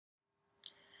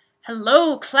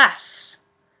Hello, class.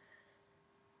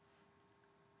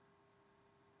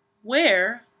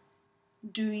 Where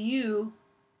do you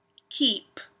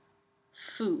keep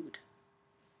food?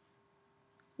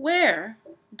 Where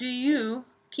do you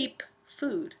keep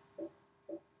food?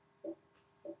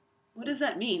 What does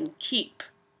that mean, keep?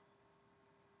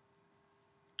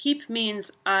 Keep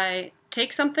means I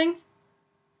take something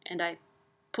and I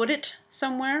put it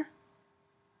somewhere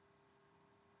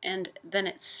and then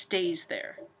it stays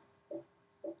there.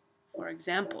 For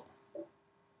example,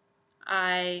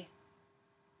 I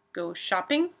go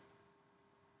shopping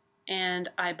and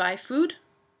I buy food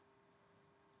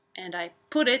and I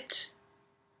put it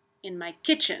in my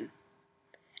kitchen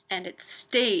and it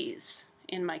stays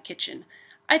in my kitchen.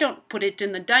 I don't put it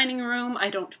in the dining room, I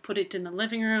don't put it in the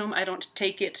living room, I don't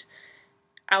take it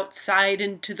outside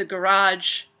into the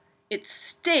garage. It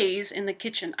stays in the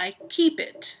kitchen. I keep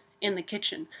it in the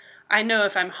kitchen. I know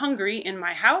if I'm hungry in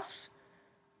my house,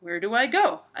 where do I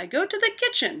go? I go to the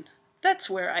kitchen.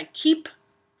 That's where I keep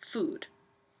food.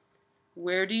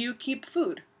 Where do you keep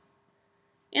food?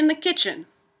 In the kitchen.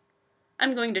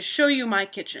 I'm going to show you my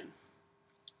kitchen.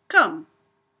 Come.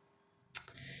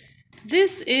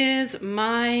 This is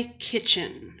my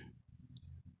kitchen.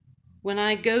 When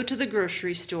I go to the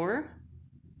grocery store,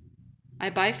 I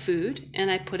buy food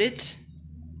and I put it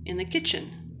in the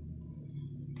kitchen.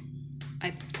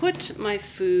 I put my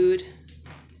food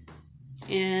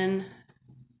in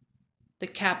the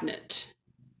cabinet.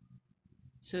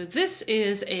 So this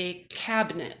is a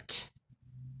cabinet.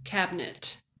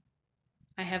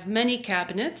 I have many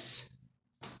cabinets.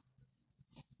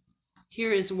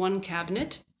 Here is one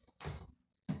cabinet.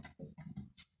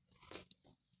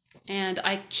 And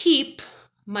I keep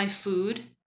my food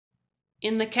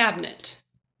in the cabinet.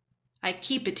 I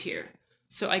keep it here.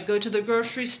 So I go to the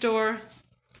grocery store.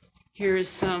 Here is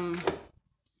some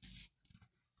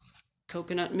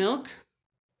coconut milk.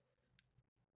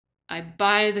 I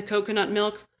buy the coconut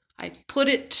milk. I put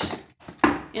it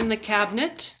in the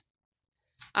cabinet.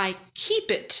 I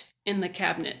keep it in the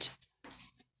cabinet.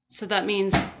 So that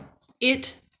means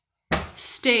it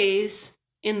stays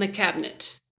in the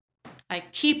cabinet. I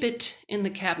keep it in the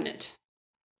cabinet.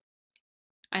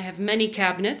 I have many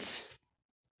cabinets.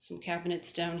 Some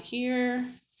cabinets down here.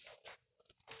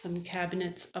 Some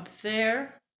cabinets up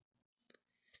there.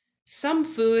 Some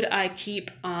food I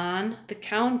keep on the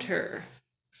counter.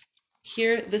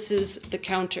 Here, this is the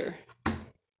counter.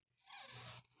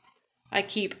 I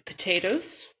keep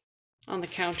potatoes on the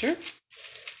counter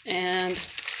and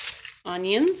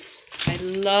onions. I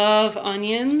love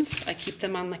onions. I keep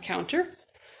them on the counter.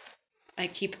 I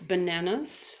keep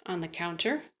bananas on the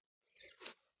counter.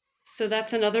 So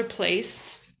that's another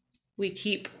place we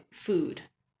keep food.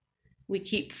 We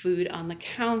keep food on the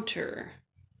counter.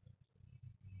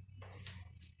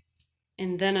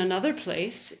 And then another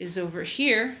place is over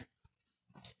here.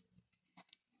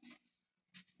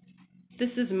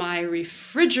 This is my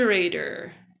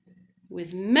refrigerator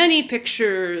with many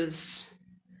pictures.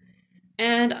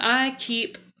 And I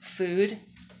keep food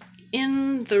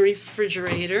in the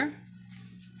refrigerator.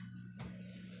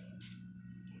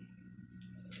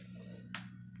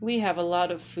 We have a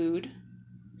lot of food.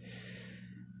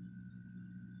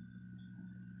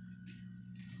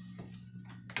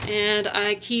 And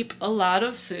I keep a lot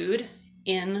of food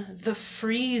in the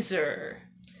freezer.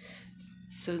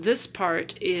 So this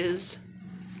part is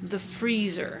the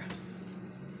freezer.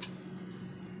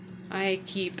 I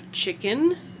keep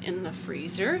chicken in the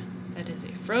freezer. That is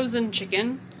a frozen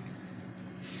chicken,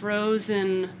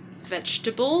 frozen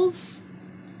vegetables,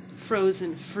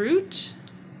 frozen fruit.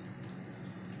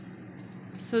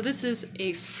 So this is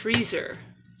a freezer.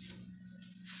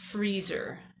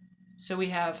 So we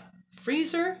have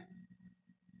freezer,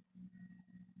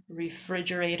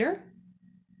 refrigerator,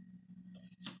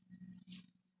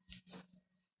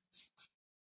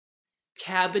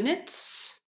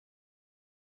 cabinets,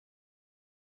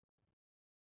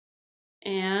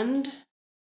 and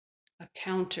a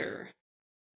counter.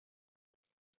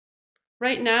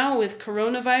 Right now with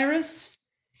coronavirus,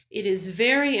 it is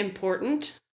very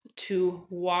important to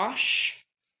wash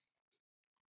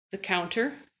the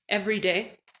counter every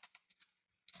day.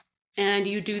 And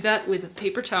you do that with a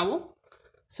paper towel.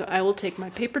 So I will take my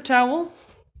paper towel.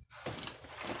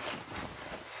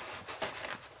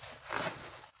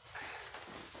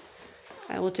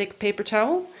 I will take a paper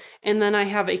towel, and then I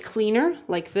have a cleaner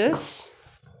like this.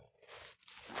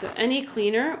 So any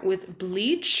cleaner with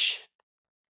bleach.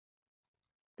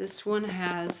 This one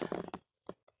has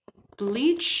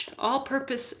bleach,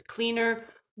 all-purpose cleaner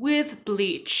with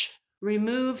bleach.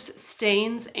 Removes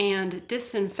stains and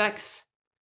disinfects,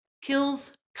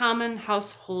 kills common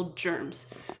household germs.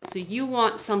 So you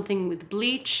want something with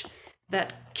bleach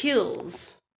that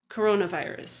kills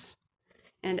coronavirus.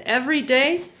 And every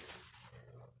day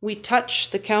we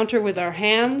touch the counter with our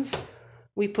hands.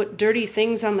 We put dirty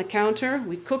things on the counter.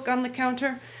 We cook on the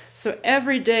counter. So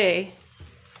every day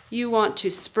you want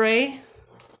to spray,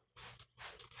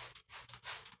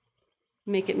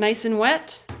 make it nice and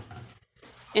wet,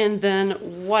 and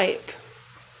then wipe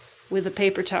with a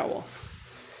paper towel.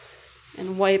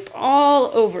 And wipe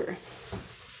all over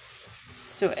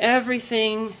so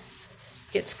everything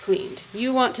gets cleaned.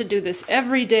 You want to do this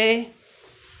every day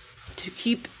to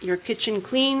keep your kitchen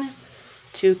clean,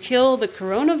 to kill the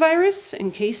coronavirus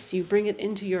in case you bring it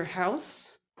into your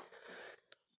house.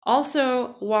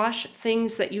 Also, wash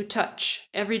things that you touch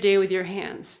every day with your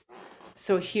hands.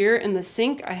 So here in the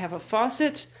sink, I have a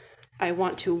faucet. I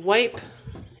want to wipe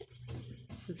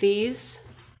these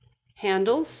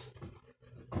handles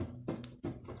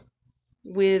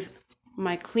with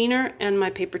my cleaner and my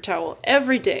paper towel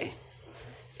every day.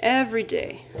 Every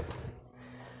day.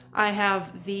 I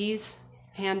have these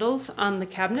handles on the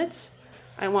cabinets.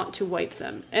 I want to wipe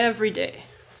them every day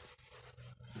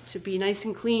to be nice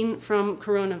and clean from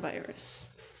coronavirus.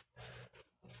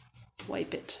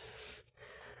 Wipe it.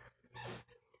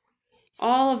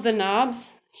 All of the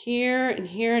knobs here and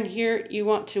here and here, you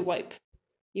want to wipe.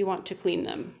 You want to clean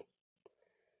them.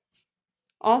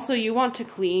 Also, you want to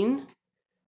clean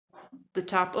the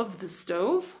top of the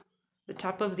stove, the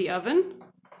top of the oven,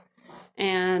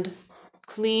 and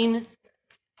clean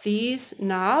these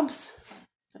knobs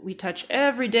that we touch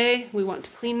every day. We want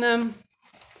to clean them.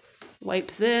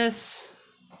 Wipe this.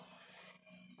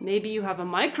 Maybe you have a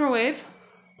microwave.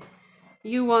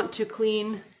 You want to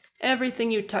clean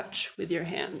everything you touch with your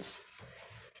hands.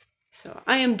 So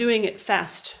I am doing it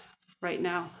fast right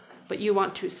now, but you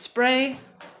want to spray.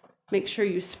 Make sure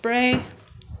you spray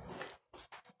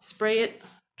it,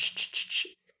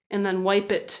 and then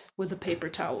wipe it with a paper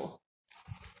towel.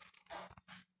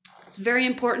 It's very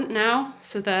important now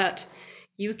so that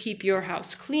you keep your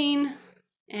house clean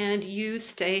and you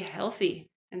stay healthy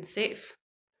and safe.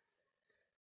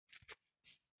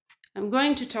 I'm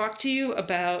going to talk to you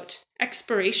about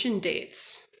expiration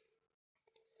dates.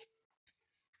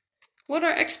 What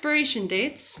are expiration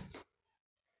dates?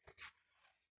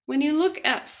 When you look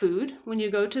at food, when you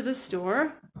go to the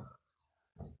store,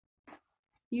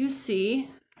 you see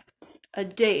a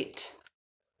date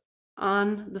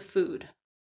on the food.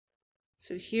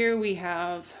 So here we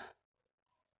have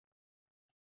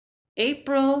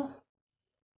April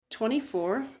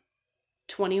 24,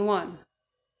 21.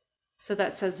 So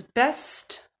that says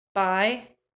best by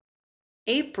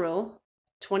April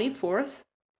 24th,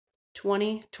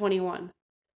 2021.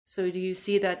 So do you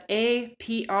see that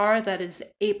APR? That is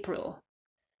April.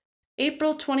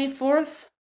 April 24th,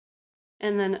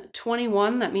 and then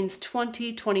 21, that means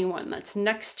 2021. That's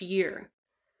next year.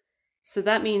 So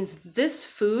that means this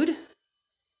food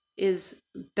is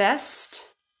best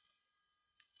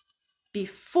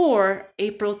before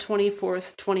April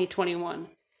 24th, 2021.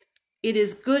 It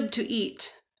is good to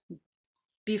eat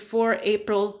before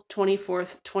April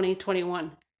 24th,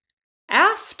 2021.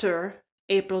 After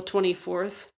April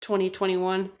 24th,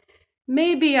 2021,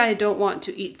 maybe I don't want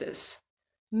to eat this.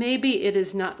 Maybe it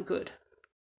is not good.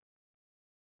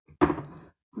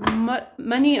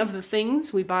 Many of the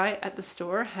things we buy at the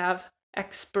store have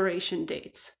expiration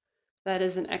dates. That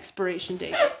is an expiration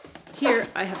date. Here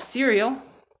I have cereal,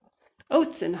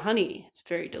 oats and honey. It's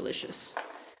very delicious.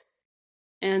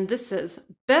 And this says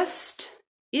best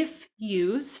if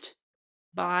used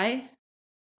by,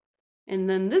 and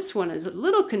then this one is a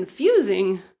little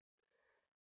confusing.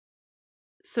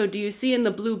 So do you see in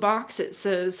the blue box it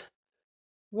says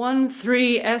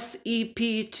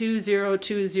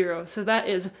 13SEP2020. So that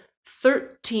is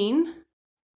 13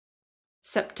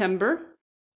 September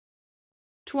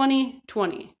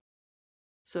 2020.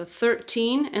 So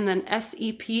 13 and then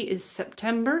SEP is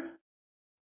September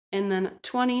and then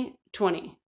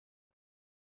 2020.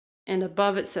 And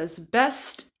above it says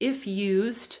best if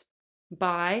used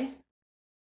by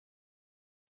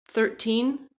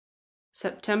 13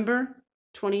 September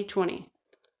 2020.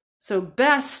 So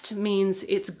best means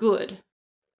it's good.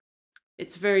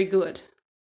 It's very good.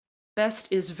 Best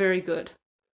is very good.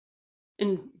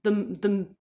 And the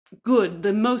good,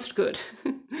 the most good.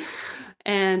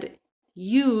 And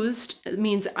used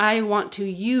means I want to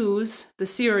use the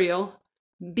cereal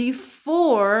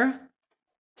before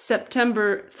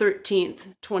September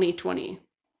 13th, 2020.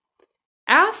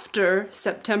 After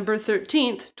September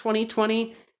 13th,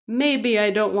 2020, maybe I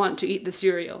don't want to eat the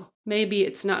cereal. Maybe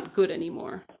it's not good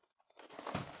anymore.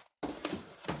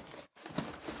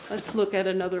 Let's look at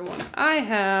another one. I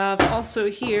have also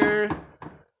here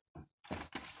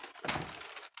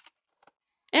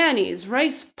Annie's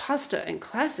rice, pasta, and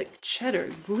classic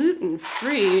cheddar,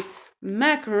 gluten-free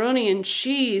macaroni and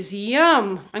cheese.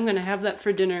 Yum! I'm going to have that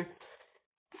for dinner.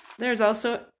 There's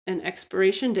also an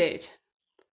expiration date.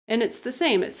 And it's the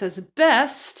same. It says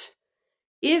best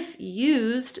if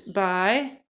used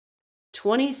by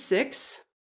 26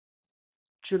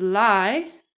 July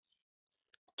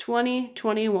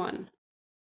 2021.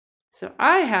 So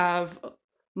I have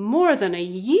more than a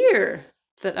year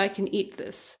that I can eat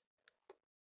this.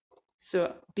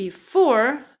 So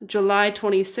before July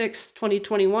 26,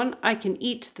 2021, I can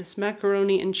eat this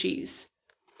macaroni and cheese.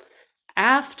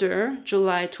 After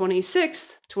July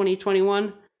 26,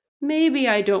 2021, maybe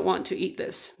I don't want to eat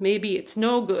this. Maybe it's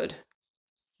no good.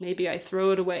 Maybe I throw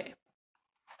it away.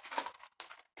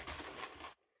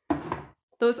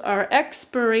 Those are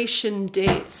expiration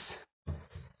dates.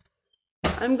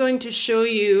 I'm going to show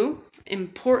you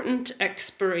important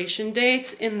expiration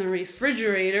dates in the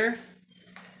refrigerator.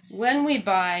 When we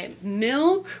buy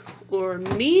milk or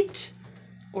meat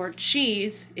or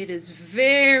cheese, it is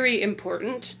very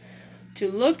important to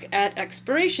look at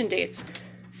expiration dates.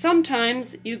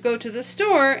 Sometimes you go to the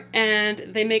store and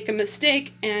they make a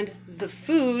mistake and the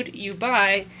food you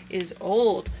buy is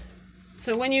old.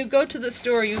 So when you go to the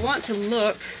store, you want to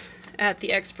look at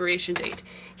the expiration date.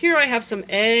 Here I have some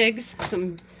eggs,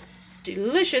 some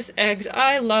delicious eggs.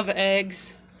 I love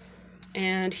eggs.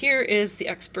 And here is the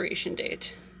expiration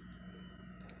date.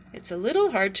 It's a little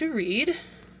hard to read.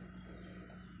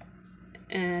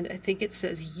 And I think it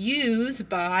says use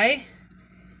by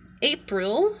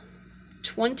April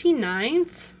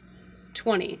 29th,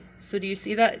 20. So do you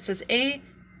see that? It says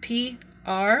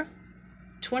APR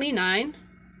 29,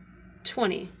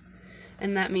 20.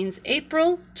 And that means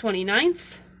April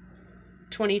 29th,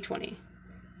 2020.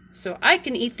 So I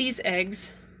can eat these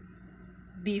eggs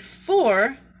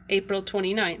before April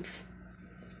 29th.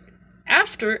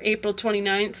 After April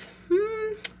 29th,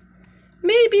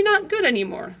 maybe not good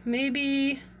anymore.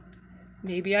 Maybe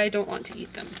I don't want to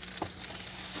eat them.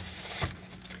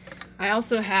 I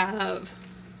also have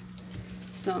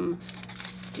some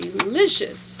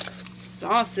delicious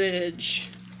sausage.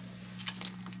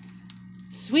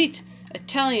 Sweet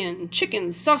Italian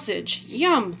chicken sausage.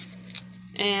 Yum!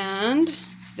 And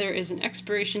there is an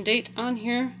expiration date on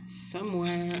here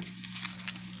somewhere.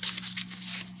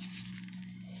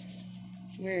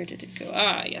 Where did it go?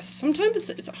 Ah, yes. Sometimes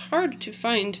it's hard to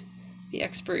find the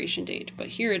expiration date, but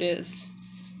here it is.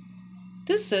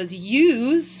 This says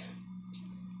use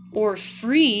or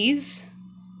freeze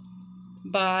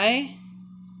by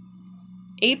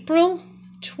April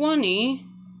 20,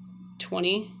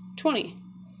 2020.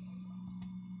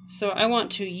 So I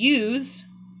want to use,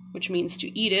 which means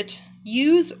to eat it,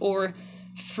 use or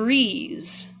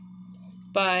freeze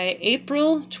by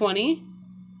April 20,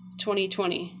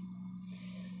 2020.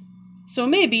 So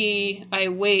maybe I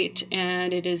wait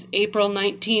and it is April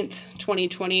 19th,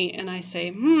 2020, and I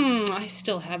say, I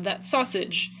still have that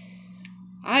sausage.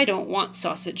 I don't want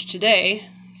sausage today,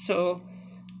 so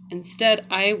instead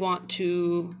I want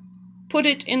to put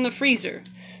it in the freezer.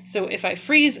 So if I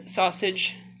freeze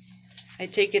sausage, I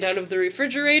take it out of the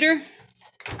refrigerator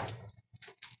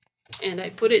and I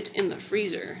put it in the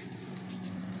freezer.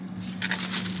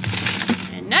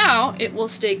 And now it will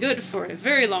stay good for a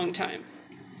very long time.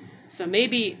 So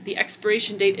maybe the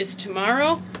expiration date is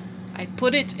tomorrow. I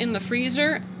put it in the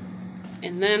freezer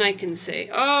and then I can say,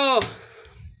 oh,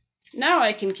 now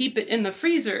I can keep it in the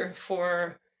freezer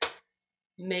for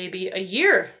maybe a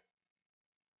year.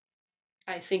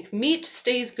 I think meat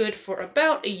stays good for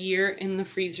about a year in the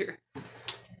freezer.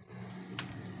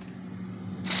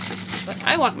 But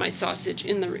I want my sausage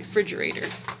in the refrigerator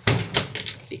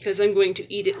because I'm going to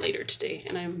eat it later today.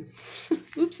 And I'm,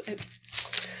 oops, I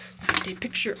put a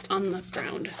picture on the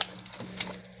ground.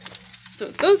 So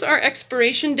those are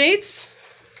expiration dates.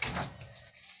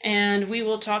 And we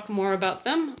will talk more about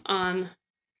them on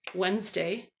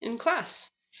Wednesday in class.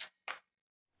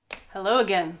 Hello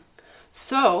again.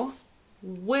 So,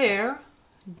 where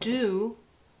do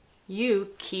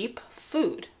you keep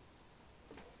food?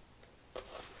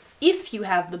 If you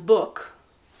have the book,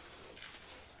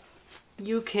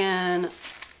 you can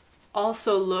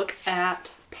also look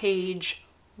at page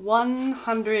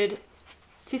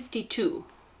 152.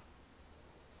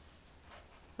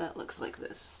 That looks like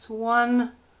this. It's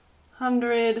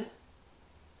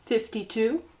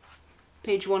 152,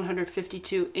 page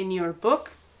 152 in your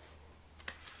book.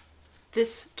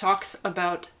 This talks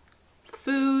about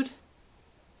food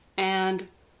and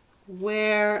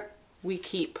where we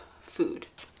keep food.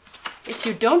 If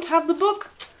you don't have the book,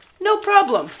 No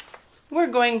problem. We're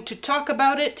going to talk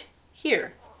about it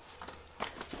here.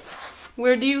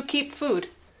 Where do you keep food?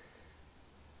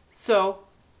 So,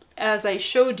 as I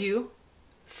showed you,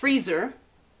 freezer.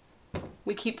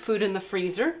 We keep food in the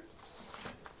freezer.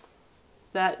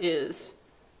 That is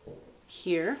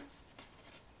here.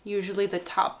 Usually the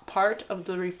top part of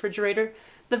the refrigerator.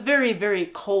 The very, very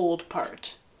cold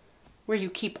part, where you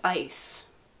keep ice.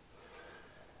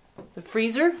 The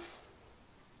freezer,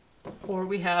 or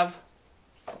we have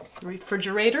the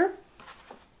refrigerator.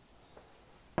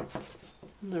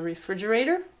 The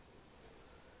refrigerator.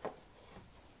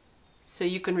 So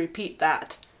you can repeat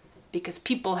that because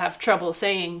people have trouble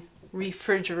saying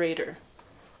refrigerator.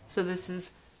 So this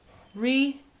is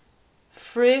refrigerator.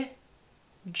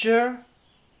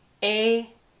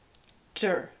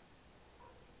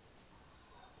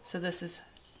 So this is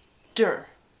der.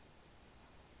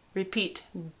 Repeat,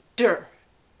 der.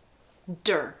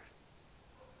 Der.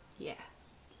 Yeah.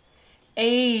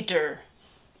 Ader.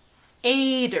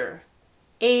 Ader.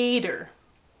 Ader.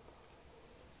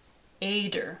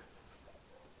 Ader.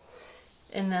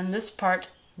 And then this part,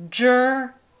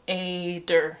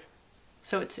 ader.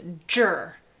 So it's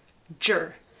jur.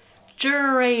 Jur.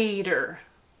 Jurator.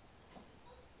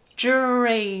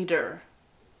 Jurator.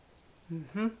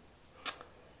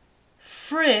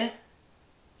 Frigerator.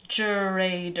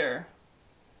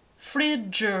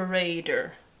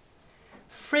 Frigerator.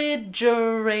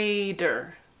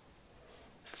 Frigerator.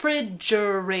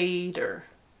 Frigerator.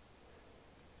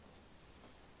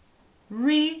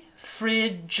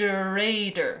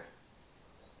 Refrigerator.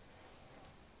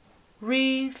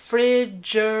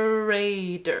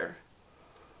 Refrigerator.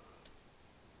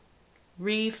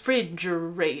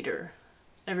 Refrigerator.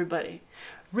 Everybody.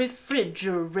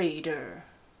 Refrigerator.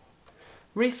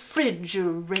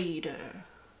 Refrigerator.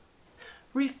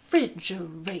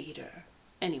 Refrigerator.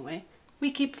 Anyway, we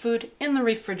keep food in the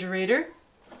refrigerator.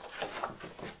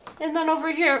 And then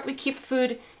over here, we keep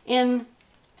food in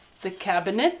the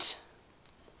cabinet.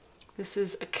 This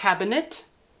is a cabinet.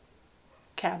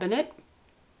 Cabinet.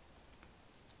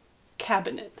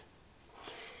 Cabinet.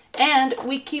 And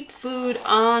we keep food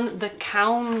on the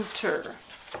counter.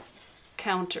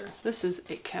 Counter. This is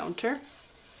a counter.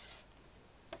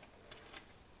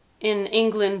 In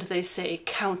England, they say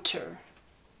counter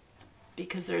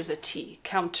because there's a T.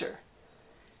 Counter.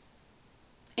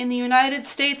 In the United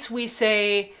States, we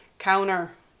say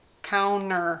counter.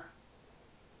 Counter.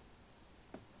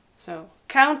 So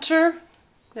counter,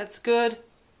 that's good,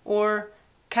 or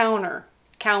counter.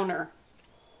 Counter.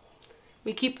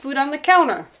 We keep food on the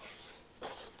counter.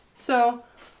 So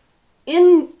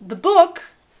in the book,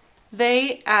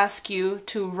 they ask you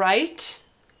to write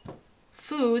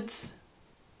foods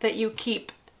that you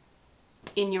keep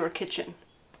in your kitchen.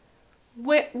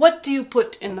 What do you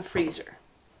put in the freezer?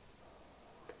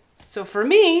 So for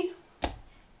me,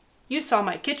 you saw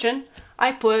my kitchen,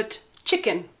 I put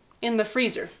chicken in the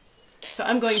freezer. So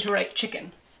I'm going to write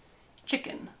chicken.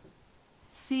 Chicken.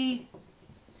 C-H-I-C-K-E-N.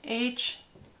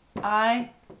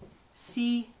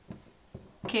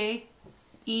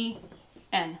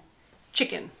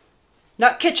 Chicken.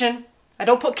 Not kitchen. I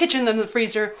don't put kitchen in the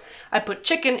freezer. I put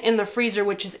chicken in the freezer,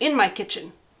 which is in my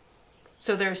kitchen.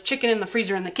 So there's chicken in the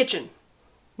freezer in the kitchen,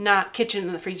 not kitchen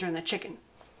in the freezer in the chicken.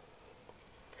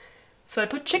 So I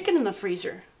put chicken in the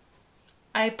freezer.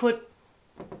 I put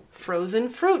frozen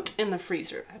fruit in the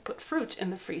freezer. I put fruit in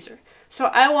the freezer. So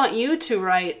I want you to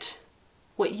write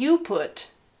what you put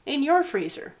in your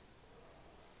freezer.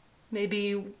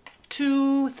 Maybe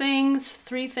 2 things,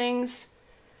 3 things.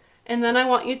 And then I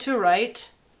want you to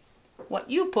write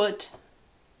what you put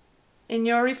in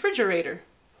your refrigerator.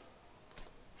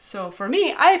 So for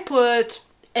me, I put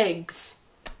eggs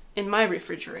in my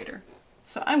refrigerator.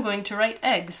 So I'm going to write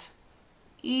eggs.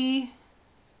 E-G-G-S.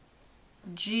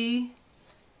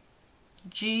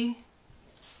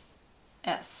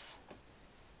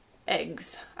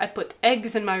 Eggs. I put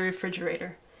eggs in my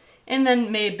refrigerator. And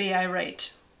then maybe I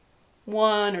write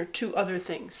 1 or 2 other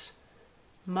things.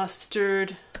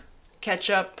 Mustard,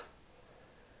 ketchup,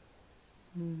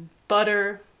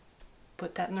 butter.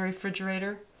 Put that in the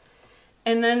refrigerator.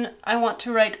 And then I want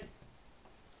to write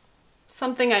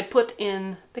something I put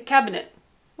in the cabinet.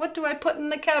 What do I put in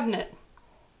the cabinet?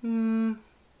 I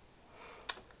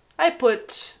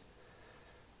put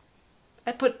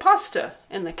pasta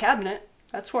in the cabinet.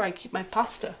 That's where I keep my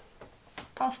pasta.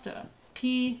 Pasta.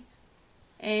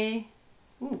 P-A,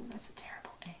 ooh, that's a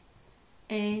terrible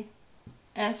A.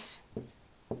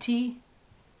 A-S-T-A.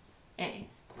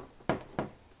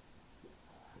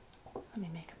 Let me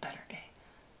make a better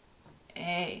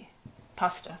A.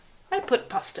 Pasta. I put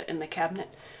pasta in the cabinet.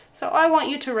 So I want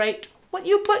you to write what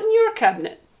you put in your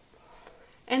cabinet.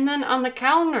 And then on the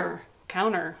counter,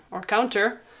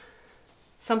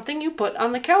 something you put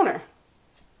on the counter.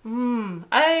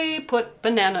 I put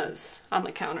bananas on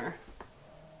the counter.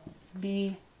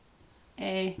 B-A-N-A-N-A-S.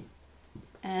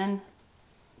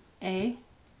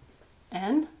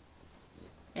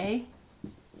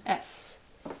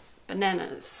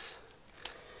 Bananas.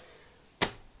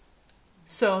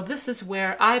 So this is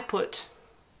where I put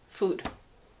food.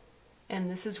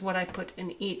 And this is what I put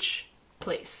in each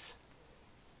place.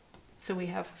 So we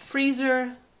have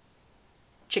freezer,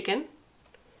 chicken,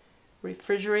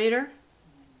 refrigerator,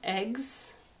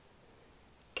 eggs,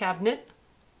 cabinet,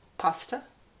 pasta,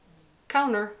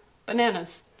 counter,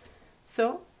 bananas.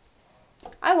 So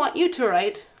I want you to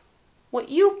write what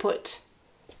you put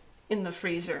in the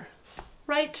freezer.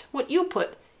 Write what you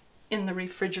put in the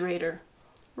refrigerator.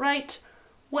 Write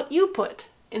what you put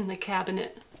in the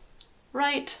cabinet.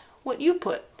 Write what you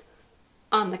put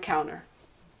on the counter.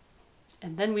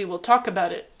 And then we will talk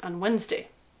about it on Wednesday.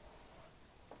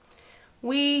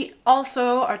 We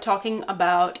also are talking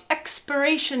about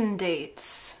expiration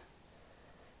dates.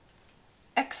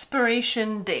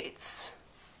 Expiration dates.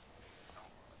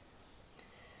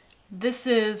 This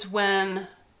is when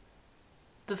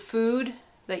the food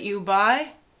that you buy,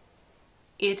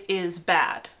 it is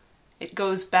bad. It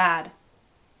goes bad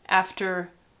after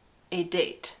a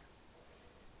date.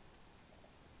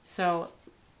 So,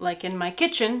 like in my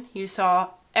kitchen, you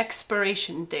saw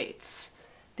expiration dates.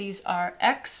 These are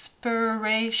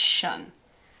expiration,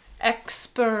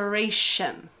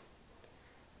 expiration,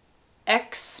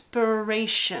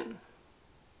 expiration,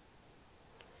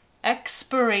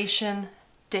 expiration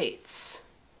dates.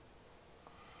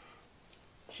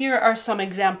 Here are some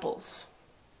examples.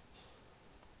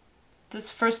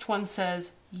 This first one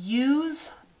says,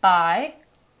 use by,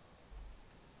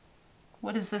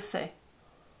 what does this say?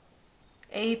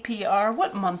 APR,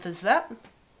 what month is that?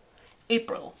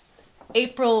 April.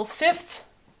 April 5th,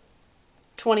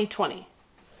 2020.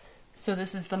 So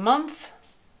this is the month,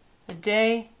 the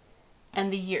day,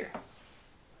 and the year.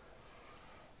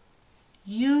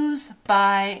 Use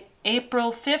by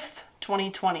April 5th,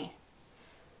 2020.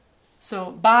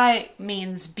 So by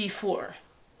means before.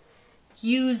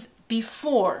 Use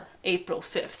before April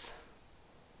 5th.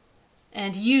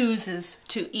 And use is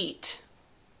to eat.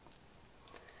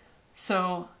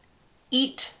 So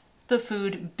eat the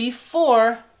food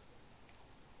before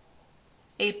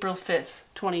April 5th,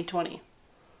 2020.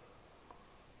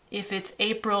 If it's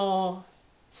April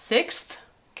 6th,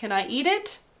 can I eat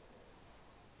it?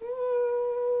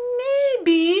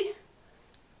 Maybe,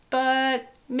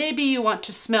 but maybe you want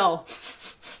to smell.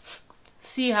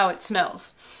 See how it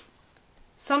smells.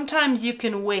 Sometimes you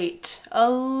can wait a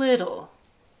little,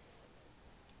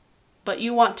 but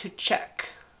you want to check.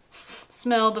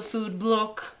 Smell the food,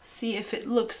 look, see if it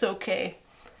looks okay.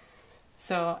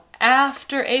 So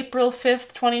after April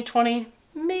 5th, 2020,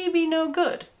 maybe no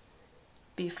good.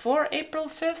 Before April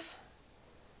 5th,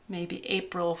 maybe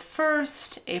April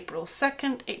 1st, April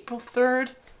 2nd, April 3rd,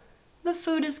 the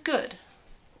food is good.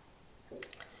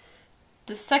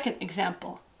 The second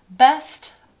example,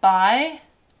 best by,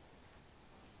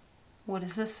 what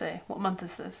does this say? What month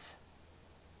is this?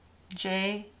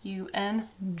 J-U-N,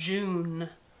 June.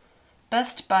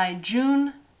 Best by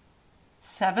June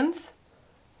 7th,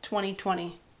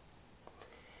 2020.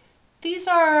 These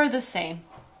are the same.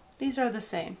 These are the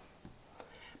same.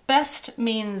 Best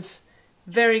means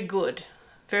very good.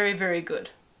 Very, very good.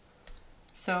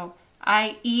 So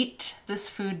I eat this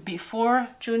food before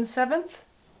June 7th.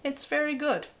 It's very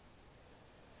good.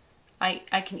 I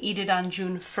can eat it on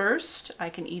June 1st. I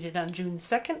can eat it on June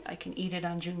 2nd. I can eat it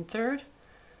on June 3rd.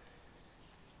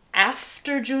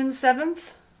 After June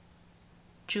 7th,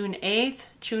 June 8th,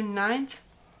 June 9th,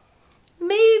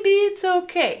 maybe it's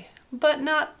okay, but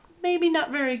maybe not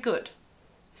very good.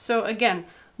 So again,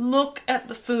 look at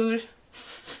the food,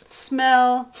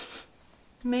 smell,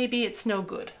 maybe it's no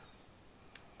good.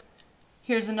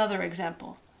 Here's another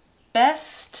example.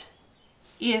 Best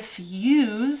if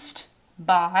used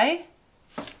by,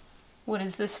 what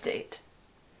is this date?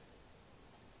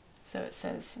 So it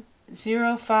says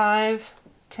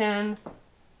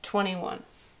 05/10/21.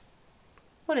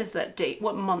 What is that date?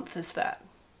 What month is that?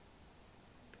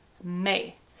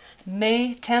 May.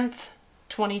 May 10th,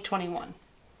 2021.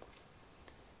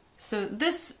 So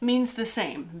this means the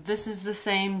same. This is the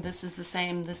same, this is the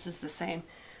same, this is the same.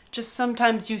 Just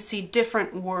sometimes you see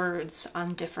different words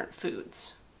on different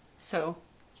foods. So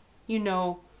you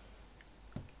know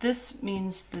this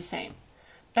means the same.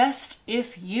 Best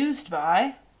if used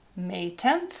by May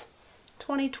 10th,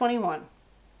 2021.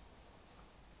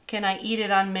 Can I eat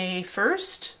it on May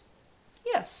 1st?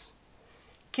 Yes.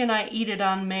 Can I eat it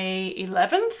on May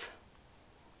 11th?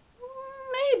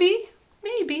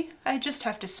 Maybe. I just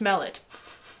have to smell it.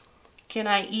 Can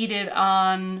I eat it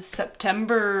on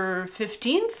September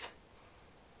 15th?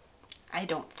 I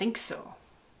don't think so.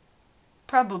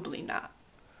 Probably not.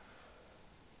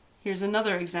 Here's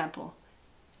another example.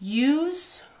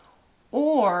 Use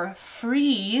or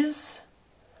freeze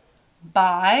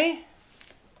by,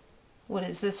 what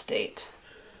is this date?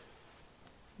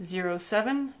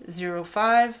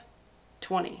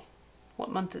 07/05/20. What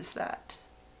month is that?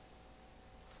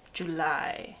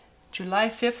 July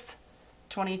 5th,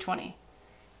 2020.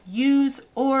 Use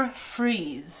or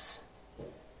freeze.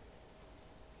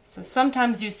 So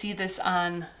sometimes you see this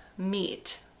on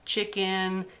meat,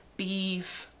 chicken,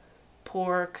 beef,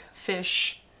 pork,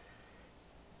 fish.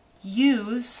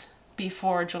 Use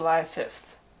before July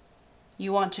 5th.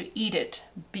 You want to eat it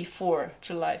before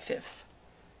July 5th.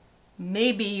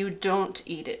 Maybe you don't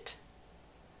eat it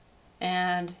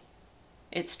and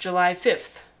it's July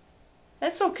 5th.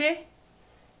 That's okay.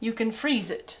 You can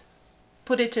freeze it.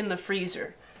 Put it in the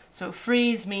freezer. So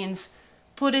freeze means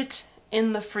put it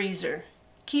in the freezer.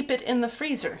 Keep it in the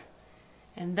freezer.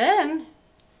 And then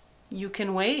you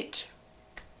can wait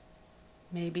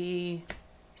maybe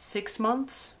 6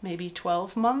 months, maybe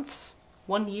 12 months,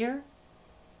 1 year.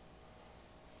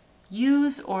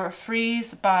 Use or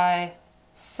freeze by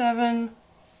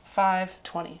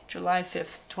 7/5/20, July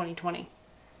 5th, 2020.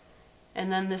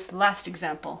 And then this last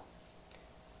example.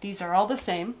 These are all the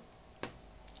same,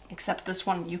 except this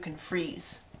one you can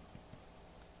freeze.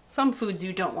 Some foods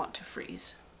you don't want to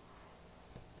freeze.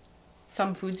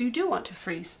 Some foods you do want to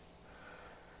freeze.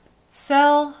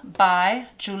 Sell by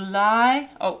July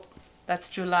 8th,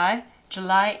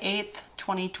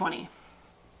 2020.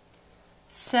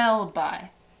 Sell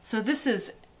by. So this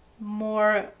is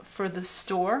more for the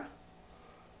store.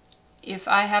 If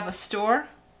I have a store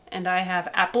and I have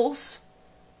apples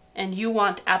and you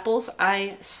want apples,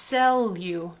 I sell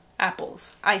you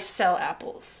apples. I sell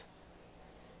apples.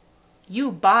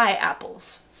 You buy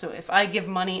apples. So if I give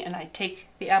money and I take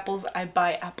the apples, I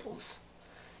buy apples.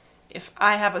 If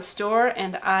I have a store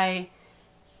and I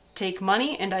take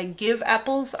money and I give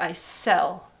apples, I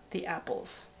sell the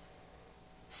apples.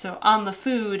 So on the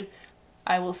food,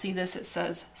 I will see this, it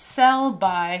says, sell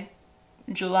by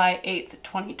July 8th,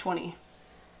 2020.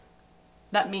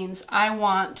 That means I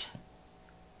want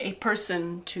a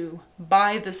person to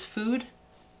buy this food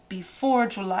before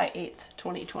July 8th,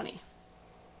 2020.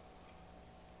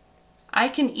 I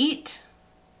can eat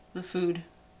the food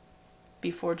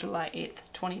before July 8th,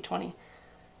 2020.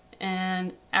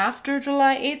 And after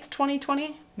July 8th,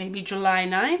 2020, maybe July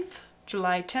 9th,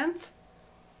 July 10th,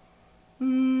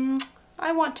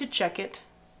 I want to check it.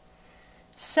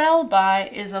 Sell by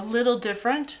is a little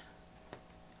different.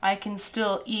 I can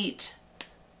still eat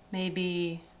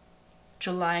maybe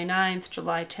July 9th,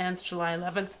 July 10th, July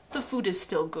 11th. The food is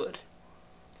still good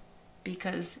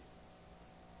because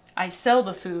I sell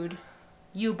the food,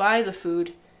 you buy the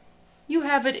food, you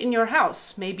have it in your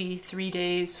house, maybe 3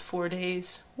 days, 4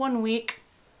 days, 1 week,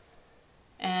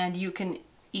 and you can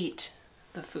eat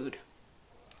the food.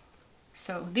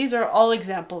 So these are all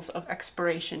examples of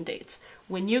expiration dates.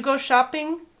 When you go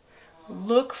shopping,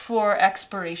 look for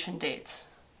expiration dates.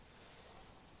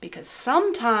 Because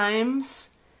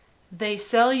sometimes they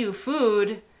sell you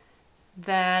food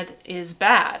that is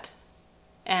bad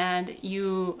and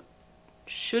you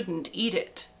shouldn't eat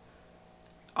it.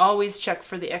 Always check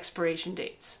for the expiration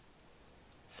dates.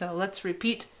 So let's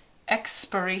repeat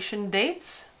expiration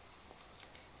dates.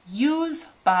 Use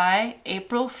by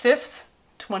April 5th,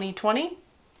 2020.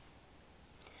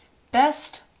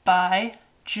 Best by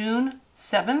June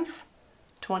 7th,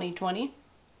 2020.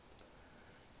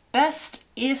 Best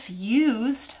if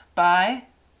used by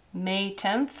May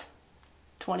 10th,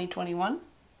 2021.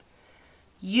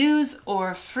 Use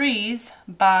or freeze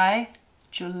by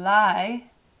July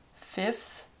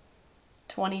 5th,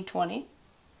 2020.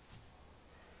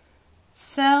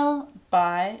 Sell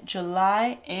by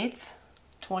July 8th,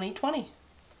 2020.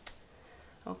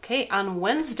 Okay, on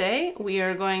Wednesday we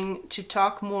are going to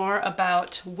talk more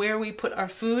about where we put our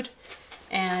food,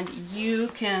 and you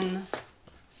can,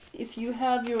 if you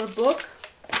have your book,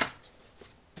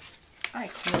 I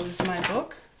closed my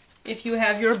book. If you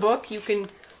have your book, you can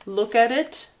look at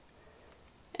it,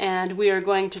 and we are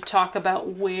going to talk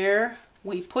about where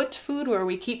we put food, where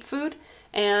we keep food,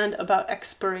 and about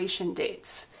expiration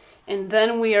dates. And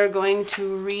then we are going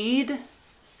to read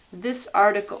this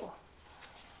article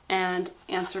and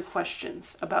answer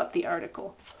questions about the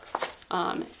article.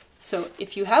 So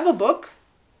if you have a book,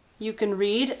 you can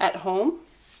read at home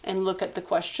and look at the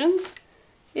questions.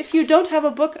 If you don't have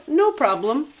a book, no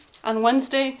problem. On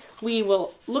Wednesday, we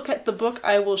will look at the book.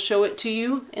 I will show it to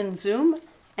you in Zoom,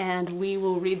 and we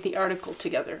will read the article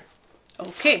together.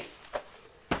 Okay.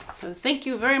 So thank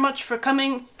you very much for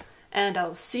coming, and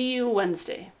I'll see you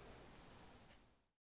Wednesday.